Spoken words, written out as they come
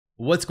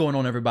What's going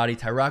on, everybody?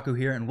 Tyrauku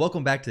here, and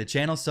welcome back to the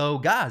channel. So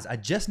guys, I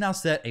just now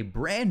set a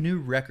brand new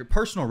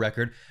personal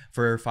record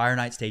for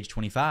Fireknight stage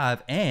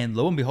 25, and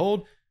lo and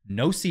behold,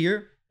 no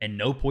Seer and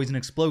no poison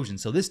explosion.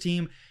 So this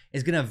team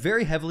is going to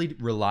very heavily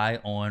rely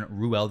on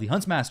Ruel the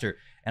Huntsmaster,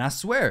 and I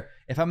swear,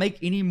 if I make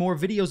any more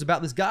videos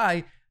about this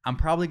guy, I'm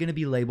probably going to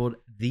be labeled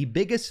the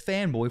biggest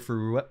fanboy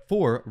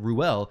for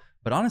Ruel.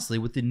 But honestly,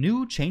 with the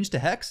new change to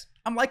Hex,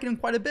 I'm liking him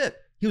quite a bit.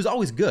 He was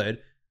always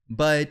good,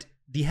 but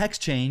the Hex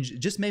change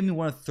just made me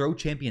want to throw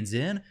champions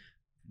in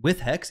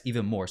with Hex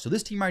even more. So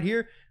this team right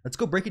here, let's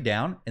go break it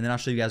down, and then I'll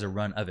show you guys a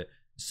run of it.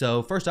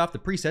 So first off, the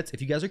presets,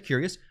 if you guys are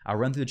curious, I'll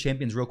run through the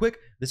champions real quick.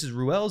 This is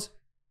Ruel's.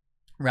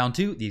 Round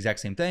 2, the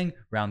exact same thing.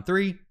 Round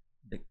 3,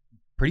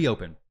 pretty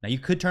open. Now you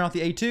could turn off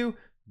the A2,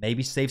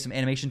 maybe save some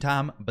animation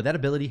time, but that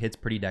ability hits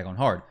pretty daggone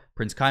hard.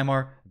 Prince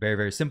Kymar, very,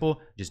 very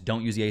simple. Just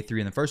don't use the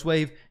A3 in the first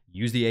wave.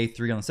 Use the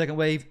A3 on the second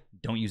wave.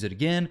 Don't use it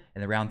again.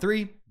 And then round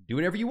 3, do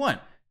whatever you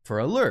want. For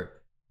Allure,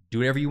 do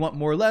whatever you want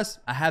more or less.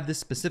 I have this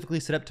specifically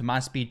set up to my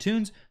speed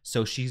tunes,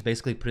 so she's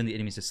basically putting the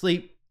enemies to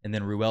sleep, and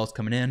then Ruel's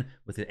coming in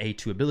with the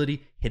A2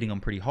 ability, hitting them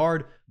pretty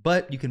hard,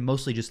 but you can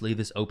mostly just leave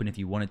this open if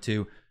you wanted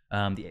to.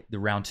 The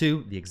round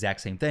 2, the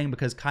exact same thing,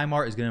 because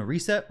Kymar is going to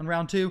reset on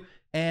round 2,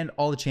 and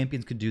all the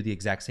champions could do the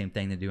exact same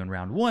thing they do in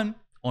round 1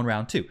 on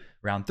round 2.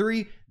 Round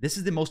 3, this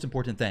is the most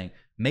important thing.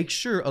 Make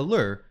sure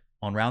Allure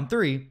on round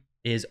 3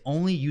 is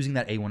only using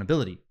that A1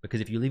 ability, because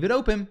if you leave it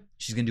open,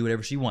 she's going to do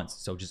whatever she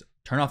wants. So just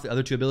turn off the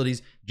other 2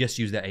 abilities, just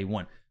use that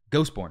A1.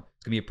 Ghostborn,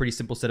 it's going to be a pretty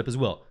simple setup as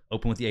well.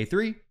 Open with the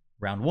A3,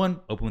 round 1,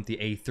 open with the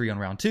A3 on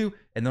round 2,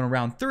 and then on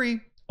round 3,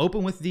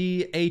 open with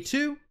the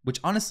A2, which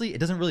honestly, it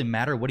doesn't really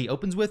matter what he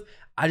opens with.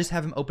 I just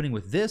have him opening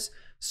with this,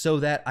 so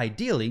that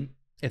ideally,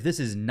 if this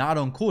is not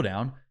on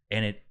cooldown,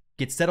 and it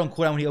gets set on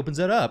cooldown when he opens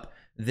it up,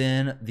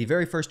 then the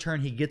very first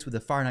turn he gets with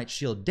the Fireknight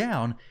shield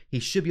down, he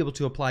should be able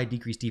to apply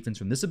decreased defense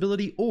from this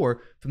ability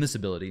or from this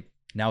ability.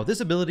 Now with this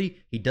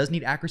ability, he does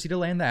need accuracy to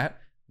land that.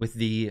 With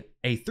the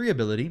A3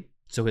 ability,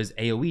 so his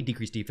AoE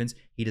decreased defense,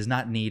 he does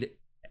not need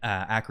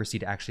accuracy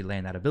to actually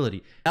land that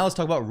ability. Now let's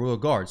talk about Royal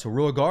Guard. So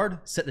Royal Guard,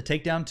 set the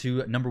takedown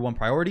to #1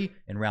 priority.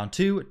 In round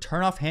 2,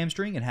 turn off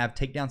Hamstring and have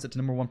takedown set to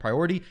 #1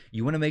 priority.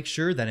 You want to make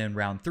sure that in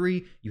round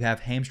 3, you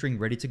have Hamstring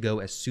ready to go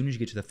as soon as you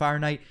get to the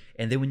Fireknight.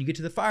 And then when you get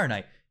to the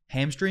Fireknight,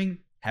 Hamstring,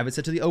 have it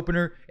set to the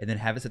opener, and then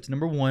have it set to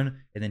 #1,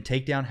 and then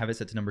takedown, have it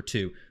set to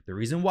 #2. The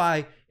reason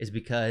why is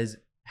because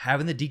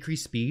having the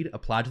decreased speed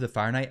applied to the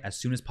Fireknight as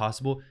soon as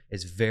possible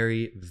is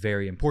very,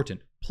 very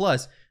important.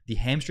 Plus, the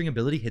Hamstring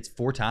ability hits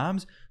 4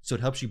 times, so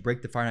it helps you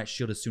break the Fireknight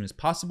shield as soon as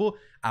possible.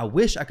 I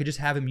wish I could just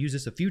have him use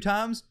this a few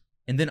times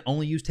and then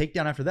only use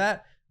takedown after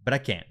that, but I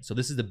can't. So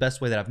this is the best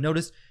way that I've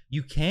noticed.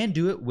 You can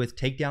do it with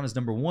takedown as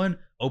 #1,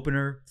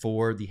 opener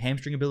for the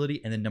Hamstring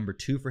ability, and then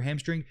 #2 for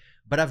Hamstring.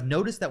 But I've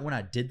noticed that when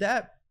I did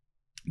that,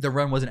 the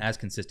run wasn't as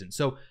consistent.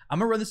 So I'm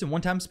going to run this in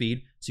 1-time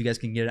speed so you guys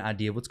can get an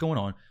idea of what's going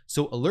on.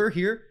 So Allure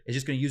here is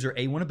just going to use her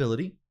A1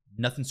 ability.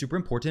 Nothing super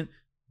important.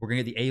 We're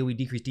going to get the AoE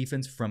decreased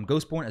defense from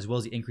Ghostborn as well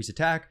as the increased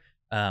attack.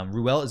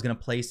 Ruel is going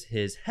to place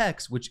his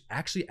Hex, which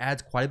actually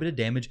adds quite a bit of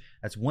damage.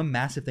 That's one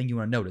massive thing you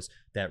want to notice,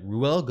 that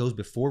Ruel goes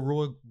before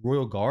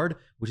Royal Guard,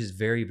 which is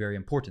very, very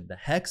important. The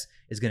Hex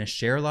is going to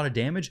share a lot of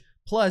damage.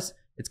 Plus,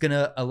 it's going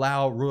to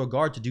allow Royal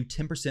Guard to do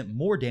 10%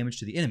 more damage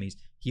to the enemies.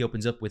 He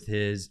opens up with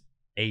his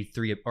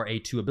A3 or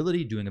A2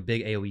 ability, doing a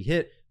big AoE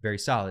hit, very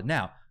solid.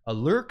 Now,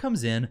 Allure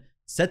comes in,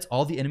 sets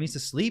all the enemies to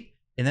sleep,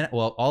 and then,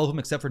 well, all of them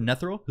except for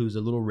Nethril, who's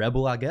a little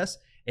rebel, I guess.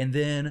 And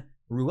then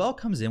Ruel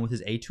comes in with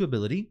his A2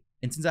 ability,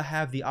 and since I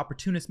have the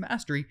Opportunist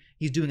Mastery,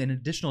 he's doing an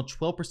additional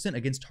 12%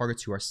 against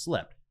targets who are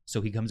slept.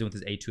 So he comes in with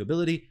his A2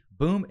 ability,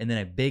 boom, and then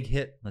a big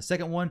hit on the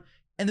second one,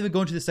 and then we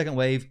go into the second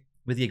wave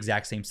with the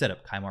exact same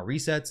setup. Kymar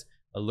resets,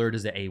 Allure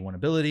does the A1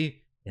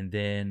 ability, and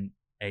then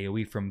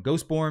AoE from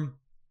Ghostborn.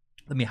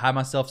 Let me hide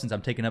myself since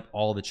I'm taking up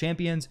all the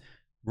champions.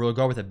 Royal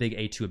Guard with a big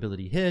A2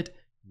 ability hit.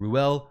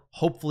 Ruel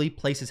hopefully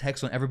places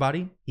Hex on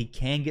everybody. He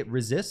can get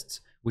resists,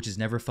 which is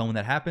never fun when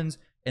that happens.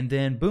 And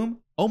then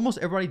boom, almost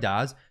everybody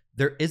dies.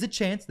 There is a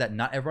chance that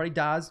not everybody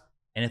dies.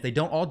 And if they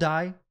don't all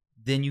die,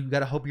 then you got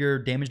to hope your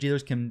damage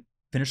dealers can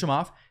finish them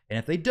off. And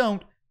if they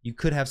don't, you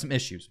could have some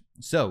issues.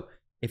 So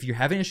if you're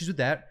having issues with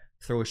that,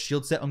 throw a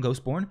shield set on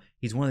Ghostborn.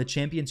 He's one of the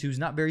champions who's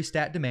not very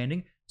stat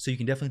demanding. So you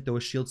can definitely throw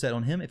a shield set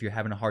on him if you're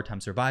having a hard time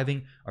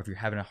surviving, or if you're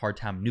having a hard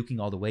time nuking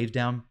all the waves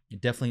down.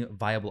 Definitely a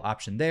viable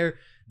option there.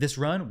 This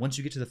run, once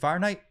you get to the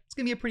Fireknight, it's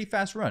going to be a pretty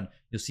fast run.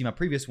 You'll see my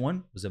previous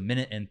one was 1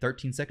 minute and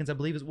 13 seconds, I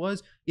believe it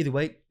was. Either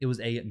way, it was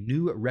a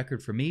new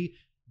record for me.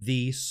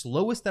 The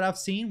slowest that I've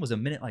seen was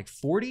 1 minute like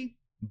 40,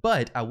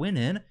 but I went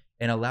in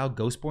and allowed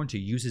Ghostborn to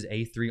use his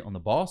A3 on the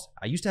boss.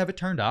 I used to have it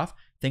turned off,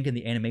 thinking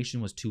the animation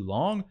was too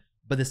long,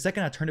 but the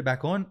second I turned it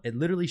back on, it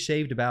literally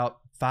shaved about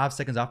 5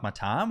 seconds off my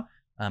time.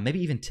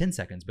 Maybe even 10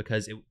 seconds,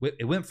 because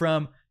it went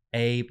from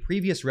a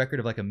previous record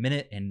of like 1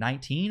 minute and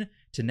 19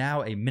 to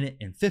now 1 minute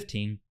and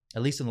 15,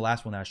 at least in the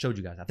last one that I showed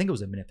you guys. I think it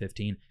was 1 minute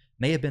 15,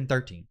 may have been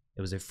 13.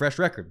 It was a fresh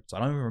record, so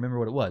I don't even remember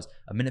what it was,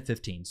 1 minute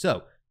 15.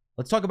 So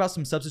let's talk about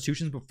some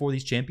substitutions before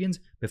these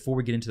champions, before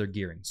we get into their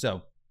gearing.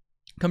 So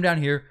Come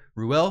down here.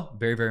 Ruel,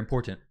 very, very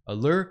important.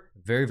 Allure,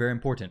 very, very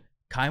important.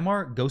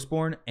 Kymar,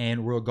 Ghostborn,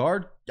 and Royal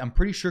Guard, I'm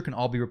pretty sure can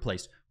all be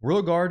replaced.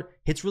 Royal Guard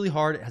hits really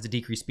hard, it has a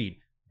decreased speed.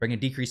 Bring a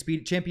decreased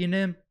speed champion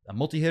in, a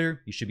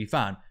multi-hitter, you should be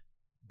fine.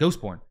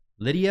 Ghostborn,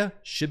 Lydia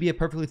should be a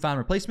perfectly fine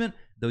replacement,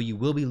 though you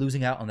will be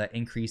losing out on that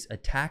increased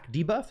attack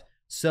debuff.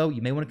 So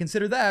you may want to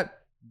consider that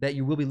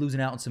you will be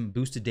losing out on some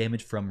boosted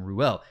damage from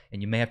Ruel,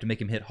 and you may have to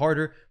make him hit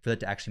harder for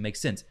that to actually make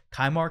sense.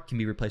 Kymar can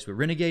be replaced with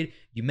Renegade.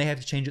 You may have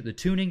to change it the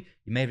tuning,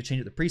 you may have to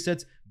change it the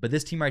presets, but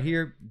this team right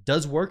here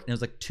does work, and it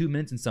was like 2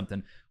 minutes and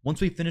something.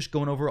 Once we finish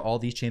going over all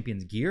these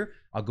champions' gear,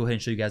 I'll go ahead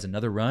and show you guys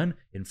another run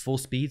in full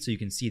speed so you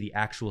can see the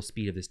actual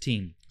speed of this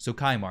team. So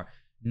Kymar,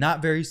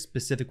 not very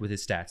specific with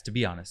his stats, to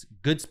be honest.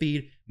 Good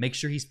speed. Make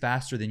sure he's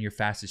faster than your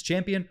fastest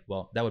champion.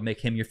 Well, that would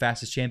make him your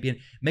fastest champion.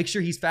 Make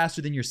sure he's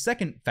faster than your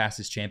second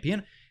fastest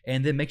champion.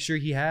 And then make sure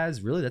he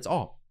has, really, that's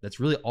all. That's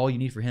really all you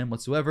need for him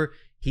whatsoever.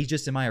 He's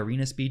just in my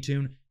arena speed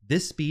tune.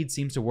 This speed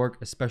seems to work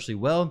especially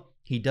well.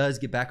 He does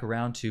get back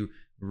around to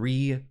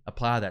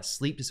reapply that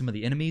sleep to some of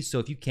the enemies. So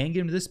if you can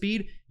get him to this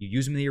speed, you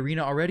use him in the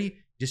arena already,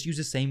 just use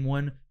the same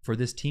one for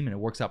this team and it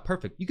works out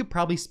perfect. You could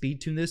probably speed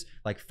tune this,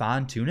 like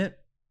fine tune it,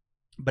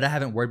 but I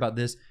haven't worried about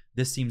this.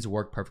 This seems to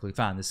work perfectly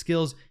fine. The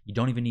skills, you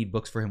don't even need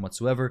books for him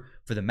whatsoever.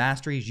 For the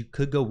masteries, you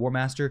could go War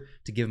Master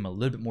to give him a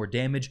little bit more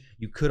damage.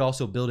 You could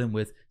also build him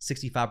with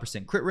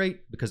 65% crit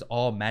rate because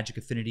all Magic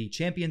Affinity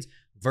champions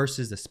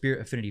versus the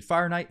Spirit Affinity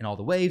Fireknight and all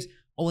the waves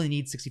only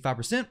need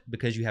 65%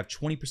 because you have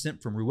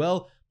 20% from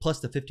Ruel plus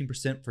the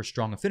 15% for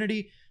Strong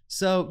Affinity.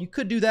 So you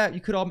could do that.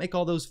 You could all make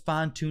all those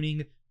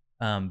fine-tuning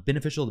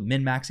beneficial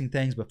min-maxing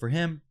things, but for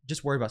him,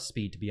 just worry about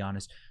speed, to be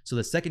honest. So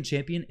the second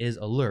champion is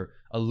Allure.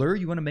 Allure,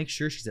 you want to make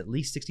sure she's at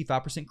least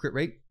 65% crit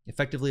rate,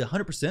 effectively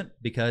 100%,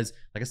 because,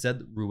 like I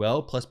said,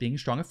 Ruel plus being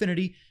Strong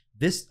Affinity,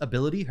 this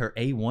ability, her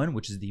A1,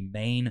 which is the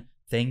main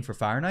thing for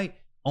Fireknight,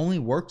 only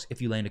works if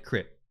you land a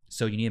crit.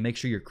 So you need to make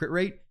sure your crit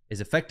rate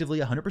is effectively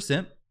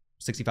 100%,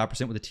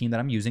 65% with the team that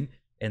I'm using,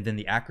 and then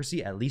the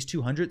accuracy at least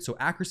 200. So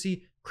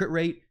accuracy, crit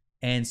rate,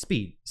 and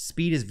speed.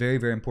 Speed is very,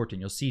 very important.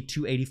 You'll see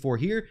 284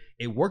 here.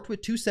 It worked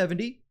with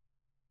 270,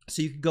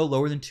 so you could go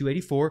lower than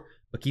 284.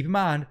 But keep in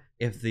mind,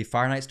 if the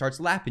Fireknight starts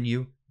lapping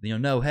you, then you'll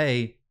know,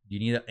 hey, you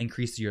need to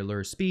increase your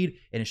Allure speed,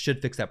 and it should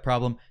fix that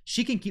problem.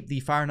 She can keep the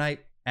Fireknight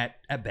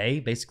at bay,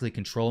 basically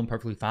control him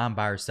perfectly fine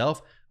by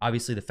herself.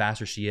 Obviously, the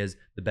faster she is,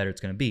 the better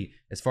it's going to be.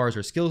 As far as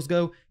her skills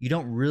go, you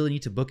don't really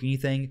need to book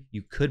anything.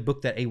 You could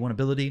book that A1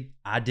 ability.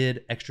 I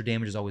did. Extra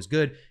damage is always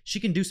good. She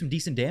can do some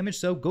decent damage,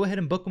 so go ahead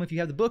and book them if you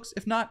have the books.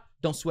 If not,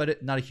 don't sweat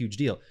it. Not a huge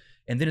deal.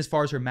 And then as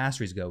far as her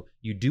masteries go,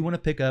 you do want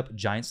to pick up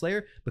Giant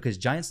Slayer because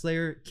Giant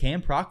Slayer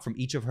can proc from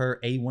each of her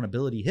A1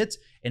 ability hits,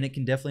 and it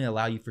can definitely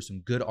allow you for some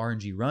good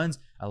RNG runs,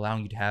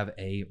 allowing you to have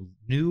a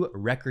new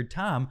record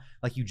time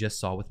like you just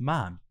saw with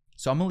mine.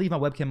 So I'm going to leave my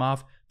webcam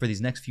off for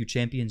these next few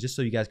champions just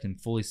so you guys can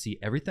fully see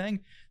everything.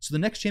 So the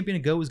next champion to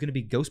go is going to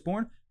be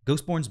Ghostborn.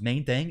 Ghostborn's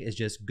main thing is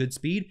just good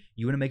speed.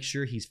 You want to make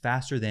sure he's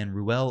faster than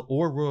Ruel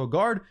or Royal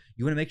Guard.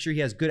 You want to make sure he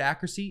has good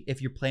accuracy if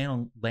you're planning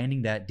on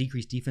landing that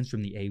decreased defense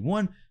from the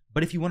A1.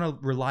 But if you want to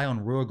rely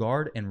on Royal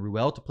Guard and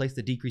Ruel to place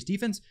the decreased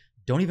defense,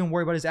 don't even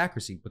worry about his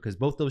accuracy because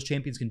both those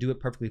champions can do it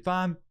perfectly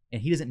fine,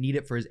 and he doesn't need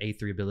it for his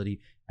A3 ability,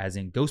 as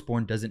in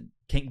Ghostborn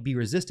can't be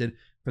resisted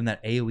from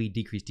that AoE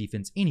decreased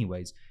defense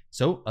anyways.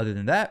 So other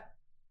than that,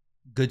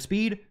 good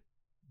speed.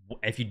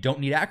 If you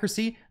don't need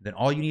accuracy, then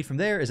all you need from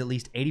there is at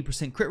least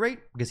 80% crit rate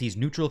because he's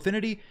neutral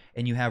affinity,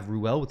 and you have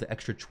Ruel with the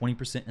extra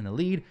 20% in the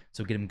lead.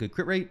 So get him good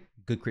crit rate,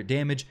 good crit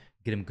damage,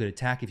 get him good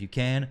attack if you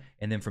can,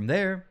 and then from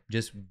there,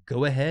 just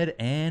go ahead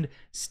and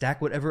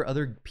stack whatever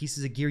other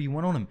pieces of gear you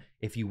want on him.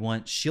 If you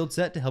want shield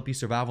set to help you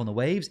survive on the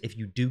waves, if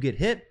you do get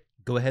hit,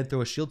 go ahead, throw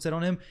a shield set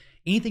on him.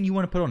 Anything you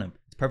want to put on him,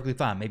 it's perfectly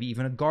fine. Maybe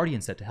even a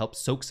guardian set to help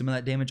soak some of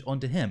that damage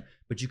onto him.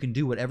 But you can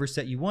do whatever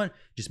set you want.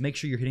 Just make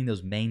sure you're hitting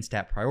those main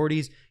stat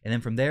priorities, and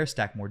then from there,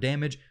 stack more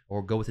damage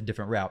or go with a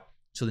different route.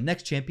 So the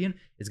next champion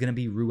is going to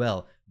be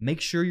Ruel.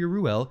 Make sure your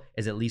Ruel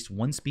is at least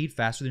 1 speed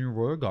faster than your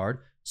Royal Guard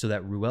so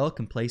that Ruel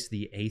can place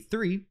the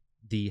A3,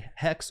 the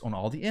Hex, on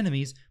all the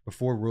enemies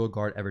before Royal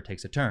Guard ever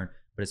takes a turn.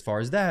 But as far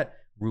as that,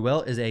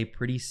 Ruel is a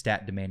pretty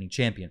stat-demanding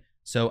champion.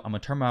 So I'm going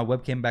to turn my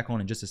webcam back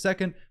on in just a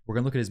second. We're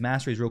going to look at his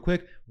masteries real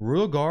quick.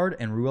 Royal Guard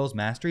and Ruel's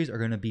masteries are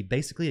going to be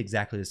basically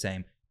exactly the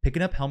same.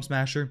 Picking up Helm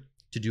Smasher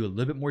to do a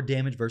little bit more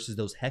damage versus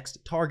those hexed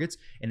targets,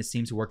 and it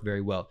seems to work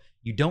very well.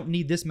 You don't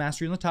need this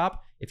mastery on the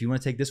top. If you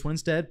want to take this one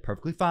instead,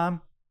 perfectly fine.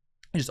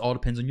 It just all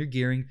depends on your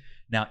gearing.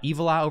 Now,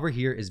 Evil Eye over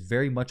here is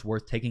very much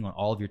worth taking on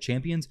all of your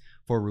champions.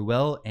 For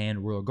Ruel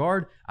and Royal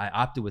Guard, I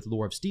opted with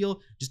Lore of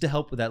Steel just to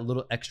help with that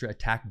little extra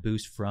attack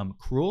boost from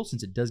Cruel,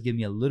 since it does give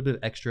me a little bit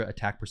of extra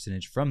attack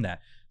percentage from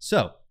that.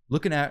 So,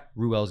 looking at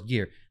Ruel's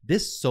gear,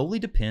 this solely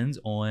depends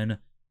on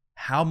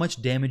how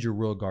much damage your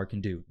Royal Guard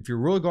can do. If your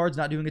Royal Guard's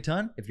not doing a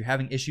ton, if you're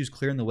having issues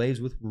clearing the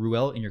waves with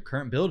Ruel in your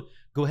current build,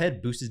 go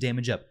ahead, boost his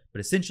damage up.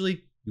 But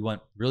essentially, you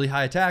want really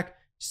high attack.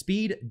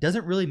 Speed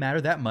doesn't really matter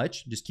that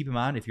much. Just keep in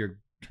mind, if you're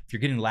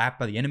getting lapped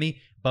by the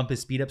enemy, bump his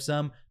speed up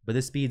some, but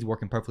this speed's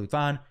working perfectly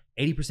fine.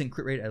 80%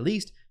 crit rate at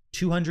least.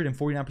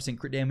 249%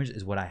 crit damage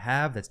is what I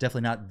have. That's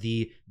definitely not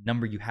the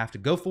number you have to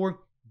go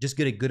for. Just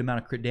get a good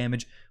amount of crit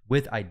damage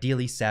with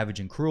ideally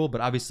Savage and Cruel.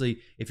 But obviously,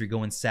 if you're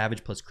going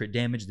Savage plus crit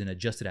damage, then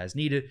adjust it as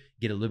needed.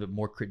 Get a little bit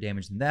more crit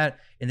damage than that.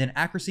 And then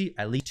accuracy,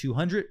 at least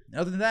 200.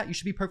 Other than that, you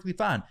should be perfectly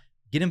fine.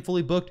 Get him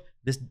fully booked.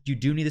 You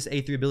do need this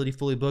A3 ability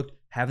fully booked.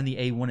 Having the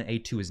A1 and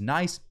A2 is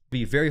nice. It'd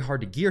be very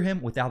hard to gear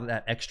him without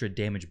that extra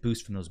damage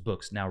boost from those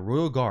books. Now,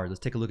 Royal Guard, let's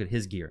take a look at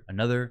his gear.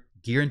 Another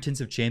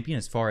gear-intensive champion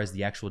as far as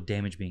the actual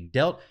damage being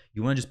dealt.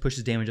 You want to just push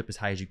his damage up as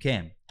high as you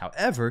can.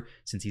 However,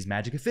 since he's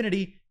Magic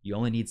Affinity, you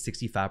only need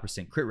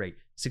 65% crit rate.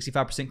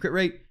 65% crit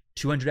rate,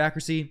 200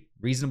 accuracy,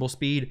 reasonable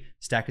speed,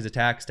 stack his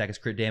attack, stack his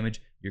crit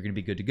damage. You're going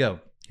to be good to go.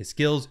 His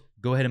skills,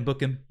 go ahead and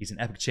book him. He's an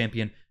epic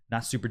champion,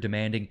 not super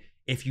demanding.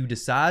 If you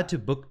decide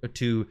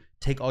to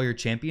take all your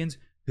champions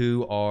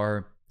who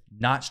are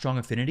not strong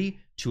affinity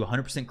to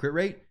 100% crit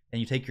rate, and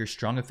you take your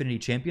strong affinity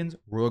champions,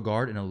 Royal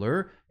Guard and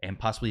Allure, and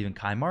possibly even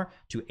Kymar,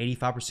 to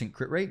 85%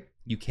 crit rate,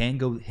 you can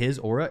go his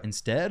aura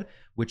instead,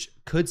 which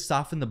could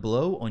soften the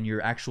blow on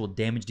your actual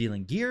damage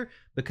dealing gear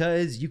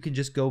because you can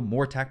just go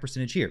more attack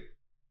percentage here.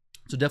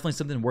 So definitely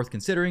something worth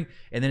considering.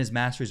 And then his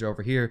masteries are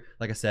over here.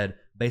 Like I said,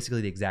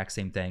 basically the exact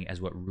same thing as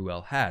what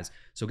Ruel has.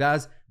 So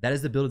guys, that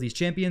is the build of these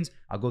champions.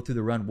 I'll go through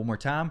the run one more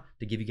time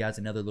to give you guys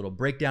another little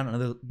breakdown,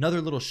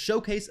 another little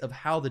showcase of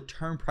how the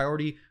turn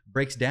priority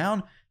breaks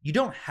down. You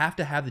don't have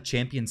to have the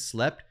champion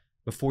slept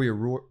before your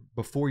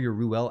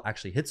Ruel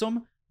actually hits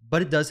them,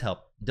 but it does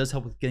help. It does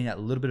help with getting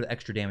that little bit of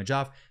extra damage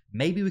off.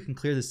 Maybe we can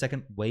clear the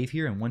second wave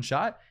here in one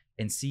shot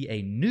and see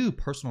a new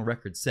personal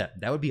record set.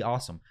 That would be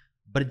awesome.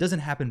 But it doesn't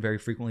happen very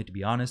frequently, to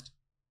be honest.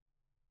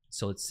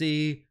 So let's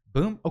see.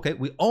 Boom. Okay,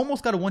 we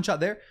almost got a one shot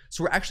there.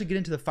 So we're actually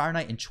getting to the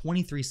Fireknight in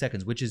 23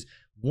 seconds, which is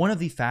one of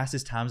the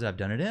fastest times that I've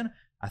done it in.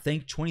 I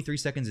think 23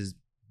 seconds is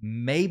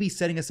maybe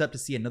setting us up to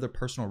see another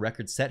personal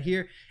record set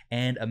here.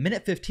 And a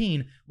minute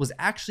 15 was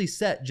actually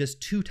set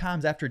just 2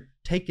 times after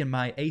taking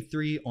my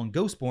A3 on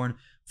Ghostborn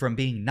from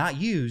being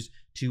not used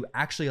to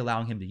actually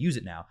allowing him to use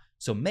it now.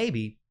 So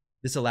maybe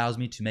this allows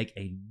me to make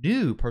a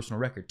new personal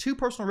record. 2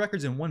 personal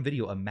records in one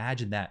video.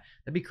 Imagine that.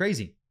 That'd be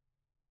crazy.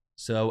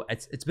 So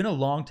it's been a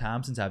long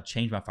time since I've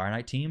changed my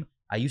Fireknight team.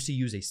 I used to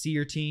use a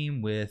Seer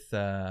team with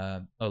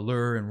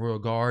Allure and Royal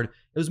Guard.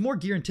 It was more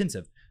gear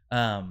intensive.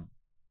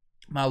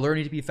 My Allure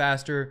needed to be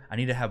faster. I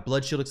need to have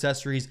Blood Shield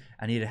accessories.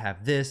 I need to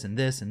have this and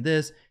this and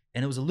this.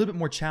 And it was a little bit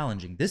more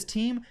challenging. This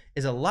team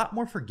is a lot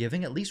more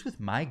forgiving, at least with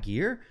my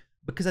gear,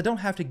 because I don't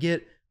have to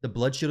get the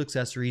Blood Shield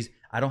accessories.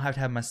 I don't have to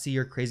have my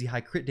Seer crazy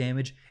high crit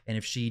damage. And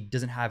if she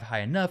doesn't have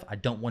high enough, I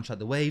don't one-shot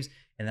the waves,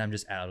 and then I'm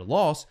just at a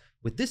loss.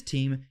 With this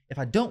team, if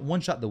I don't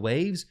one-shot the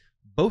waves,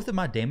 both of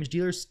my damage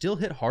dealers still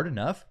hit hard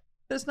enough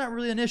that it's not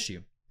really an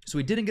issue. So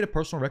we didn't get a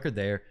personal record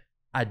there.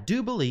 I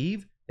do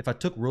believe if I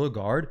took Royal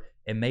Guard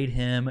and made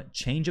him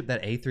change up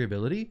that A3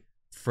 ability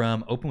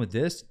from open with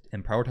this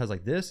and prioritize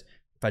like this,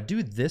 if I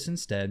do this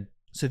instead.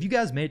 So if you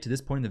guys made it to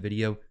this point in the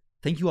video,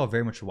 thank you all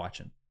very much for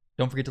watching.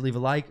 Don't forget to leave a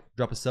like,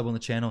 drop a sub on the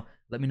channel.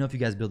 Let me know if you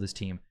guys build this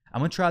team. I'm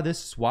going to try this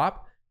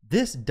swap.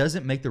 This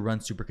doesn't make the run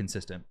super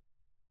consistent.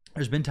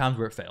 There's been times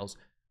where it fails,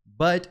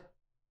 but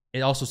it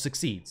also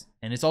succeeds.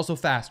 And it's also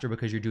faster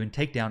because you're doing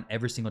takedown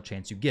every single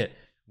chance you get.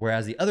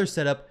 Whereas the other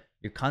setup,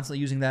 you're constantly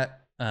using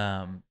that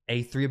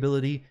A3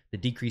 ability, the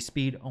decreased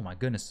speed. Oh my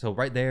goodness. So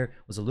right there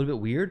was a little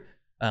bit weird.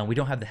 We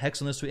don't have the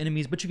Hex on this with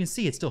enemies, but you can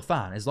see it's still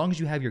fine. As long as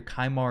you have your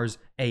Kymar's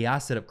AI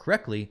set up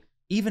correctly,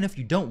 even if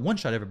you don't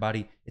one-shot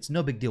everybody, it's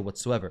no big deal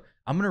whatsoever.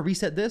 I'm going to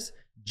reset this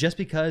just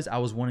because I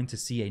was wanting to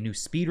see a new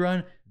speed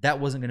run. That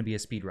wasn't going to be a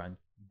speed run.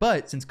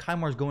 But since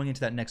Kymar's going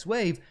into that next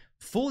wave,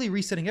 fully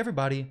resetting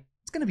everybody,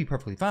 it's going to be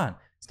perfectly fine.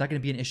 It's not going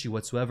to be an issue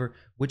whatsoever,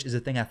 which is the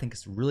thing I think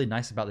is really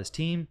nice about this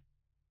team,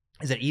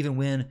 is that even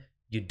when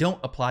you don't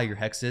apply your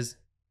hexes,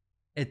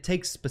 it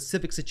takes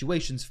specific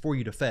situations for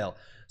you to fail.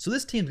 So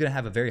this team's going to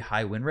have a very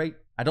high win rate.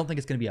 I don't think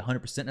it's going to be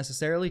 100%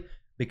 necessarily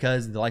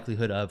because the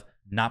likelihood of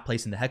not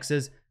placing the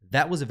hexes,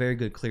 that was a very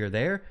good clear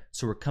there.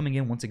 So we're coming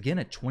in once again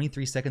at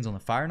 23 seconds on the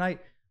Fireknight.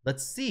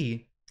 Let's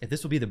see if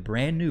this will be the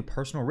brand new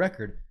personal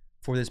record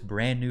for this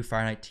brand new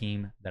Fireknight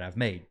team that I've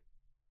made.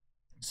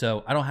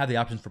 So I don't have the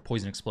options for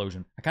Poison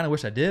Explosion. I kind of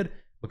wish I did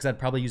because I'd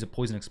probably use a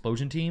Poison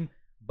Explosion team,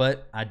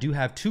 but I do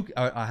have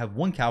I have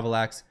 1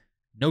 Calvalax,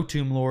 no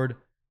Tomb Lord,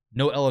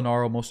 no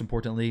Elenaro, most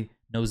importantly,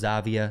 no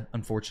Zavia,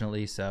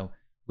 unfortunately. So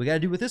we got to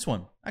do with this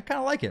one. I kind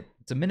of like it.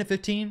 It's a minute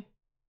 15.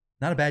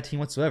 Not a bad team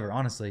whatsoever,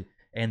 honestly.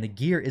 And the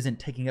gear isn't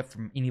taking up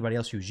from anybody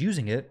else who's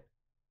using it.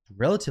 It's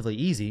relatively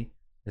easy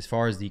as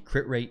far as the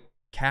crit rate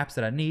caps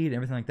that I need and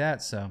everything like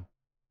that. So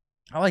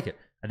I like it.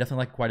 I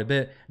definitely like it quite a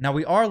bit. Now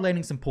we are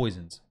landing some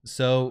poisons.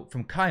 So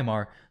from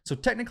Kymar. So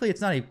technically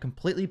it's not a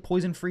completely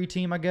poison-free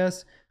team, I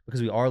guess,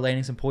 because we are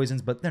landing some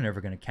poisons, but they're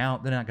never going to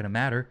count. They're not going to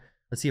matter.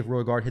 Let's see if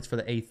Royal Guard hits for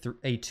the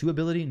A2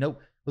 ability.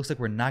 Nope. Looks like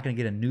we're not going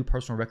to get a new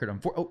personal record on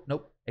 4. Oh,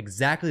 nope.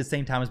 Exactly the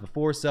same time as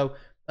before. So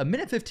a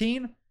minute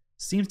 15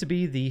 seems to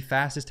be the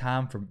fastest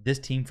time for this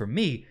team for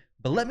me.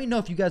 But let me know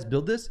if you guys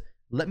build this.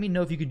 Let me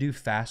know if you can do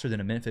faster than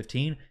a minute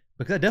 15.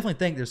 Because I definitely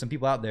think there's some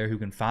people out there who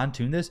can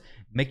fine-tune this,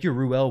 make your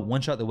Ruel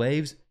one-shot the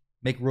waves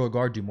make Royal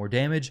Guard do more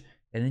damage,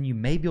 and then you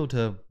may be able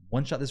to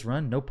one-shot this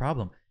run, no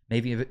problem.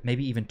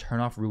 Maybe even turn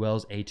off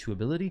Ruel's A2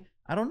 ability.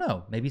 I don't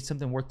know. Maybe it's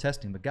something worth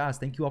testing. But guys,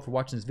 thank you all for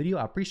watching this video.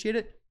 I appreciate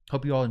it.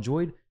 Hope you all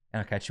enjoyed,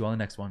 and I'll catch you on the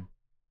next one.